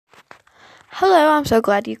Hello, I'm so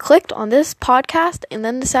glad you clicked on this podcast and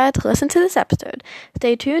then decided to listen to this episode.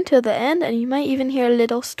 Stay tuned till the end and you might even hear a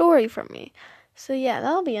little story from me. So yeah,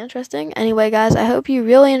 that'll be interesting. Anyway, guys, I hope you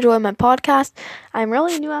really enjoy my podcast. I'm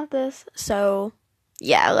really new at this, so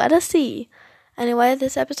yeah, let us see. Anyway,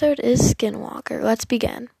 this episode is Skinwalker. Let's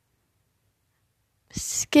begin.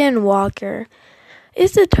 Skinwalker.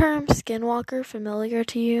 Is the term Skinwalker familiar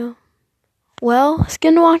to you? Well,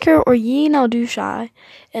 Skinwalker or Yi no Dushai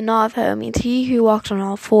in Navajo means he who walks on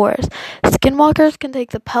all fours. Skinwalkers can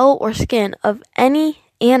take the pelt or skin of any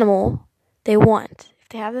animal they want, if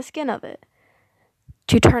they have the skin of it,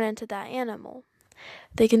 to turn into that animal.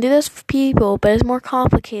 They can do this for people, but it's more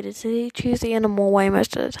complicated, so they choose the animal away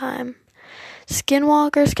most of the time.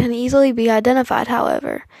 Skinwalkers can easily be identified,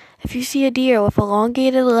 however. If you see a deer with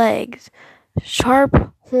elongated legs,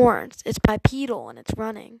 sharp horns, it's bipedal and it's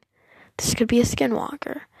running. This could be a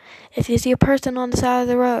skinwalker. If you see a person on the side of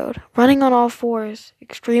the road, running on all fours,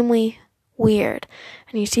 extremely weird,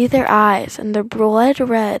 and you see their eyes and they're blood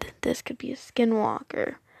red, this could be a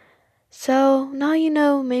skinwalker. So, now you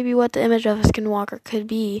know maybe what the image of a skinwalker could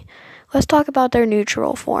be. Let's talk about their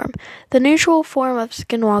neutral form. The neutral form of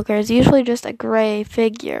skinwalker is usually just a gray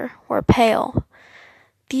figure, or pale.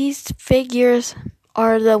 These figures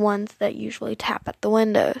are the ones that usually tap at the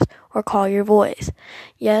windows or call your voice.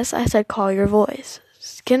 Yes, I said call your voice.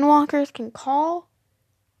 Skinwalkers can call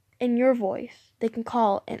in your voice. They can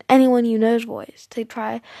call in anyone you know's voice to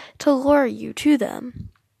try to lure you to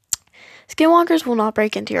them. Skinwalkers will not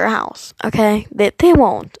break into your house, okay? They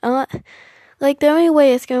won't. Like, the only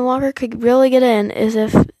way a skinwalker could really get in is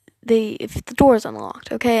if the door's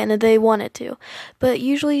unlocked, okay, and they wanted to. But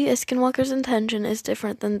usually a skinwalker's intention is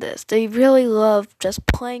different than this. They really love just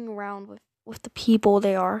playing around with the people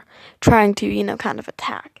they are trying to, kind of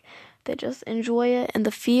attack. They just enjoy it, and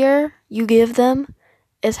the fear you give them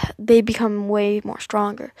is they become way more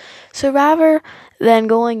stronger. So rather than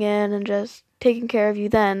going in and just taking care of you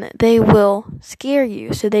then, they will scare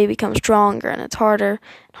you so they become stronger, and it's harder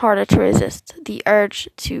and harder to resist the urge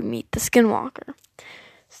to meet the skinwalker.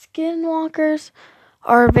 Skinwalkers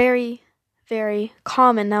are very, very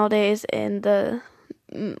common nowadays in the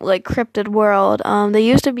cryptid world. They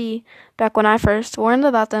used to be, back when I first learned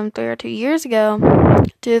about them 2 or 3 years ago,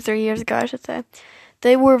 I should say,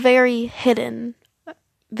 they were very hidden.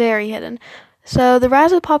 So the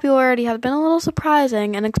rise of popularity has been a little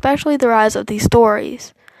surprising, and especially the rise of these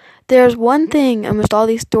stories. There's one thing almost all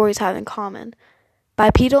these stories have in common: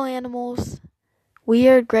 bipedal animals,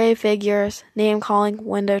 weird gray figures, name-calling,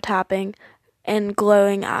 window tapping, and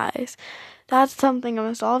glowing eyes. That's something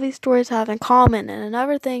almost all these stories have in common. And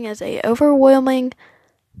another thing is a overwhelming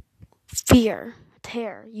fear,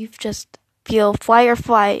 terror. You just feel flight or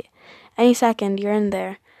flight. Any second, you're in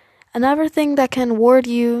there. Another thing that can ward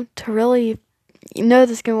you to really know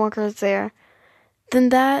the skinwalker is there, then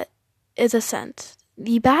that is a scent.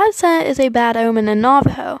 The bad scent is a bad omen in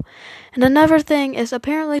Navajo. And another thing is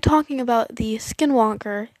apparently talking about the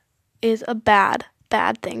skinwalker is a bad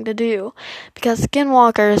thing to do, because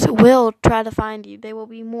skinwalkers will try to find you. They will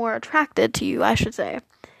be more attracted to you, I should say,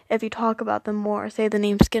 if you talk about them more, say the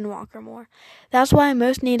name skinwalker more. That's why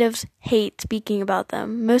most natives hate speaking about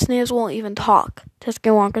them. Most natives won't even talk to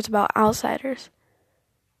skinwalkers about outsiders.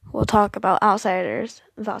 We'll talk about outsiders,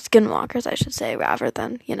 about skinwalkers, I should say, rather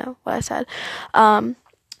than, what I said.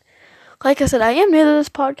 Like I said, I am new to this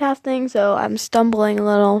podcasting, so I'm stumbling a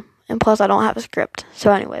little, and plus I don't have a script.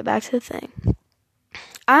 So anyway, back to the thing.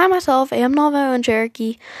 I myself am Navajo and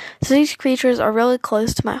Cherokee, so these creatures are really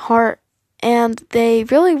close to my heart, and they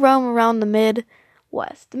really roam around the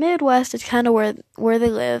Midwest. The Midwest is kind of where they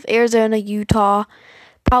live. Arizona, Utah,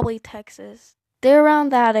 probably Texas. They're around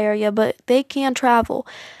that area, but they can travel.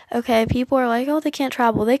 Okay, people are like, oh, they can't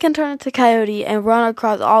travel. They can turn into a coyote and run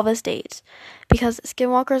across all the states, because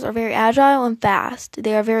skinwalkers are very agile and fast.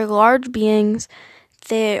 They are very large beings.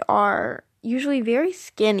 They are usually very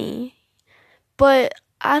skinny. But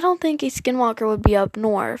I don't think a skinwalker would be up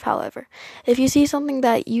north, however. If you see something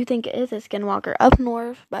that you think is a skinwalker up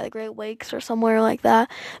north by the Great Lakes or somewhere like that,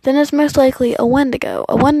 then it's most likely a Wendigo.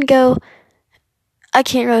 A Wendigo, I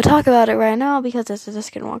can't really talk about it right now because this is a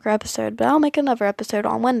skinwalker episode, but I'll make another episode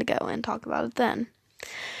on Wendigo and talk about it then.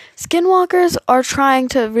 Skinwalkers are trying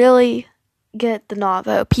to really get the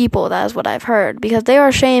Navajo people, that is what I've heard, because they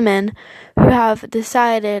are shaman who have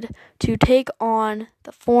decided to take on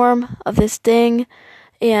the form of this thing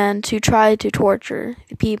and to try to torture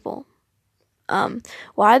the people.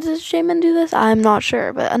 Why does a shaman do this? I'm not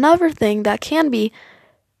sure. But another thing that can be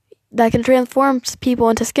that can transform people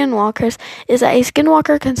into skinwalkers is that a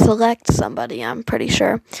skinwalker can select somebody, I'm pretty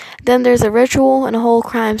sure. Then there's a ritual and a whole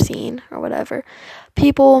crime scene or whatever.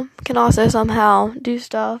 People can also somehow do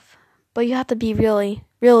stuff, but you have to be really,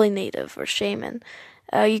 really native or shaman.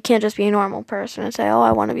 You can't just be a normal person and say, oh,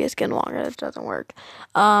 I want to be a skinwalker. It doesn't work.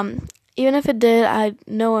 Even if it did,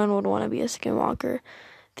 no one would want to be a skinwalker.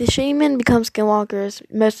 The shaman becomes skinwalkers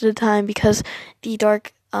most of the time because the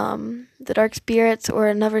dark spirits or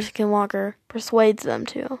another skinwalker persuades them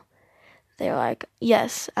to. They're like,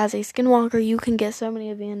 yes, as a skinwalker, you can get so many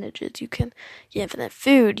advantages. You can get infinite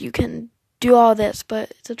food. You can do all this,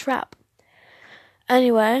 but it's a trap.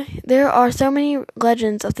 Anyway, there are so many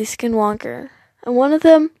legends of the skinwalker, and one of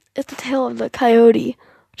them is the tale of the coyote,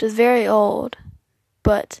 which is very old.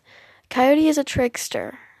 But coyote is a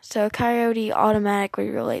trickster, so coyote automatically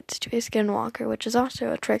relates to a skinwalker, which is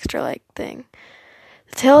also a trickster-like thing.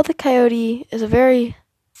 The tale of the coyote is a very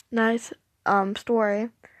nice story.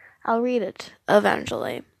 I'll read it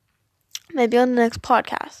eventually, maybe on the next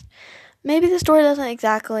podcast. Maybe the story doesn't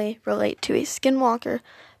exactly relate to a skinwalker,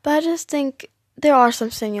 but I just think there are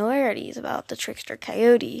some similarities about the trickster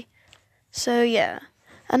coyote. So yeah.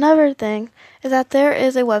 Another thing is that there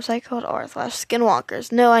is a website called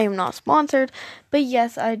r/skinwalkers. No, I am not sponsored, but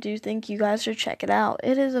yes, I do think you guys should check it out.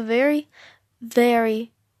 It is a very,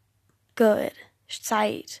 very good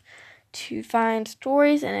site to find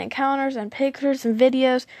stories and encounters and pictures and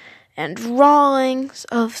videos and drawings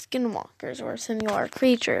of skinwalkers or similar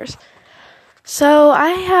creatures. So I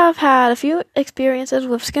have had a few experiences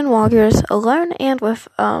with skinwalkers alone and with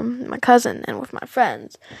my cousin and with my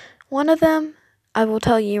friends. One of them I will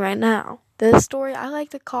tell you right now. This story I like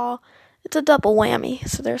to call, it's a double whammy.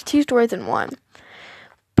 So there's two stories in one.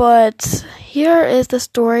 But here is the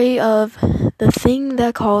story of the thing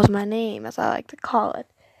that calls my name, as I like to call it.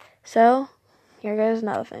 So here goes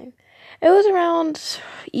another thing. It was around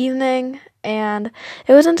evening, and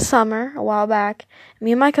it was in summer, a while back.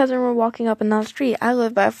 Me and my cousin were walking up and down the street. I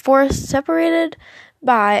live by a forest separated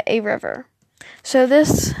by a river. So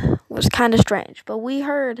this was kind of strange, but we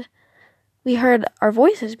heard our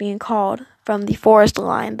voices being called from the forest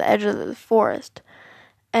line, the edge of the forest.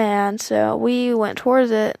 And so we went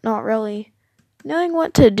towards it, not really knowing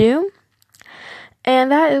what to do.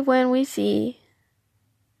 And that is when we see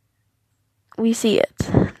it.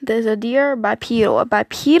 There's a deer bipedal. A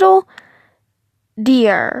bipedal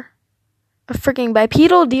deer. A freaking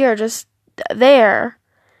bipedal deer just there.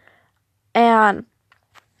 And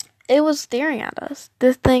it was staring at us.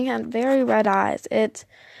 This thing had very red eyes.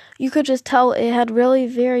 You could just tell it had really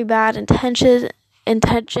very bad intentions, and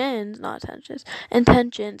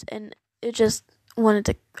it just wanted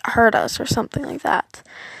to hurt us or something like that.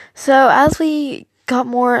 So as we got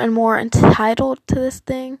more and more entitled to this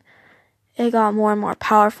thing, it got more and more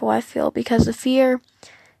powerful, I feel, because the fear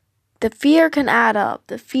can add up.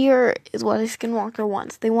 The fear is what a skinwalker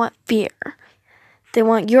wants. They want fear. They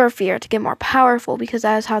want your fear to get more powerful because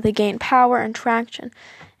that is how they gain power and traction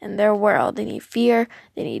in their world. They need fear.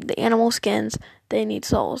 They need the animal skins. They need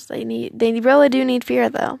souls. They really do need fear,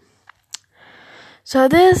 though. So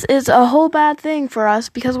this is a whole bad thing for us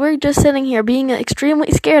because we're just sitting here being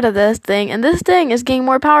extremely scared of this thing, and this thing is getting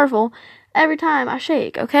more powerful every time I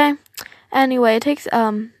shake, okay? Anyway, it takes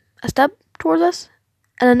a step towards us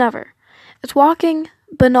and another. It's walking,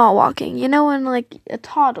 but not walking. You know when, like, a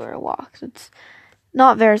toddler walks. It's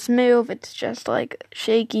not very smooth. It's just, like,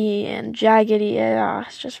 shaky and jaggedy. Yeah,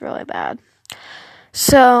 it's just really bad.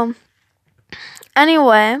 So,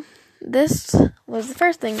 anyway, this was the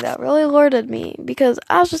first thing that really alerted me because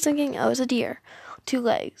I was just thinking, oh, it's a deer. 2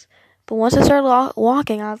 legs. But once I started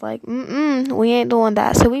walking, I was like, we ain't doing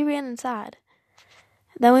that. So we ran inside.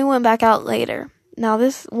 Then we went back out later. Now,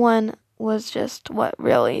 this one was just what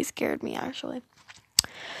really scared me, actually.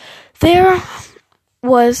 It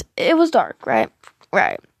was dark, right?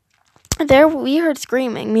 Right. There, we heard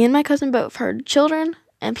screaming. Me and my cousin both heard children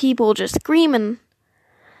and people just screaming.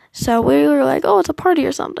 So we were like, oh, it's a party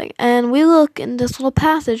or something. And we look in this little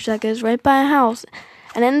passage that goes right by a house.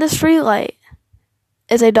 And in the streetlight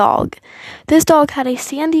is a dog. This dog had a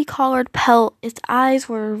sandy-colored pelt. Its eyes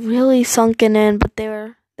were really sunken in, but they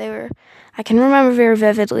were, I can remember very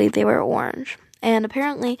vividly, they were orange. And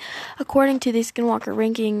apparently, according to the Skinwalker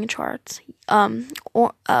ranking charts,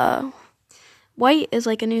 white is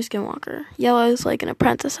like a new skinwalker. Yellow is like an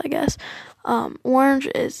apprentice, I guess. Orange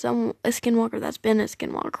is a skinwalker that's been a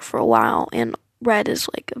skinwalker for a while, and red is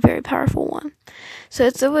like a very powerful one. So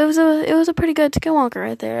it was a pretty good skinwalker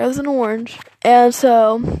right there. It was an orange, and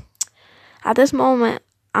so at this moment,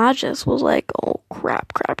 I just was like, oh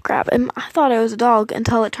crap, and I thought it was a dog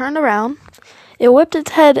until it turned around. It whipped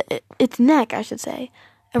its neck, I should say,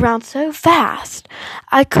 around so fast.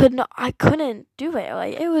 I couldn't do it.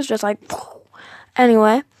 Like, it was just like,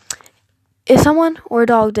 anyway, if someone or a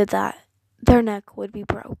dog did that, their neck would be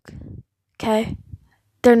broke. Okay?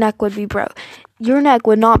 Their neck would be broke. Your neck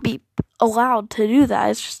would not be allowed to do that.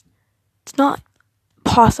 It's not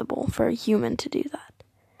possible for a human to do that.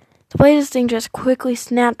 The way this thing just quickly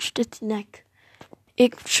snatched its neck.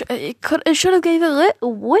 It should have gave it a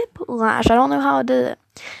whiplash. I don't know how it did it.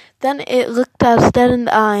 Then it looked us dead in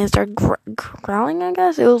the eye and started growling, I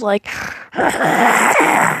guess. It was like,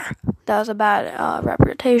 that was a bad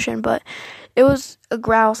reputation, but it was a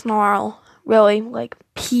growl snarl, really, like,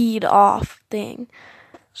 peed off thing.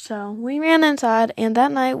 So we ran inside, and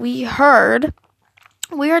that night we heard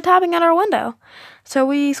tapping at our window. So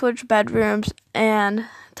we switched bedrooms, and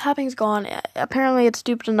tapping's gone. Apparently it's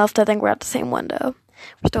stupid enough to think we're at the same window.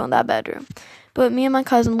 We're still in that bedroom. But me and my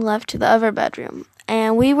cousin left to the other bedroom,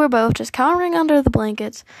 and we were both just cowering under the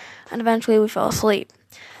blankets, and eventually we fell asleep.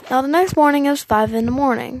 Now the next morning it was 5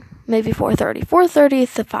 a.m, maybe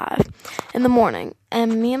 4:30 to 5 in the morning,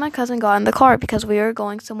 and me and my cousin got in the car because we were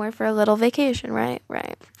going somewhere for a little vacation, right?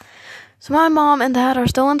 So my mom and dad are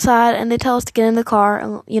still inside, and they tell us to get in the car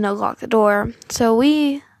and, lock the door. So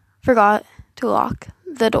we forgot to lock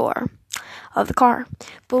the door of the car.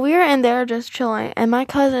 But we were in there just chilling, and my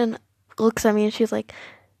cousin looks at me and she's like,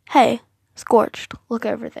 "Hey, Scorched, look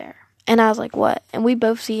over there." And I was like, "What?" And we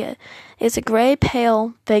both see it. It's a gray,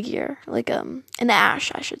 pale figure, like an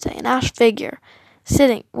ash, I should say, an ash figure,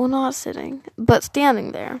 not sitting, but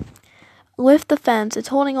standing there with the fence. It's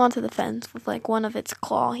holding onto the fence with like one of its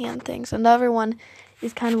claw hand things, and the other one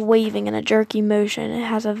is kind of waving in a jerky motion. It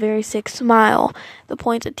has a very sick smile. The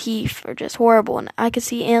points of teeth are just horrible, and I could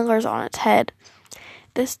see antlers on its head.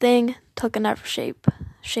 This thing took another shape,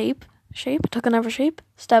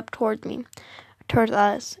 stepped towards me, towards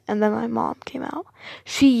us, and then my mom came out.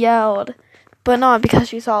 She yelled, but not because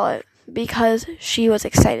she saw it, because she was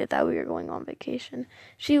excited that we were going on vacation.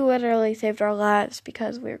 She literally saved our lives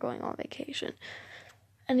because we were going on vacation.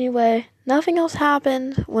 Anyway, nothing else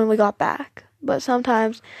happened when we got back, but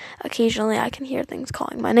occasionally I can hear things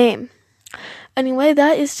calling my name. Anyway,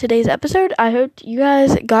 that is today's episode. I hope you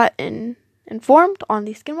guys got informed on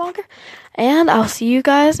the Skinwalker, and I'll see you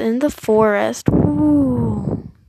guys in the forest. Woo.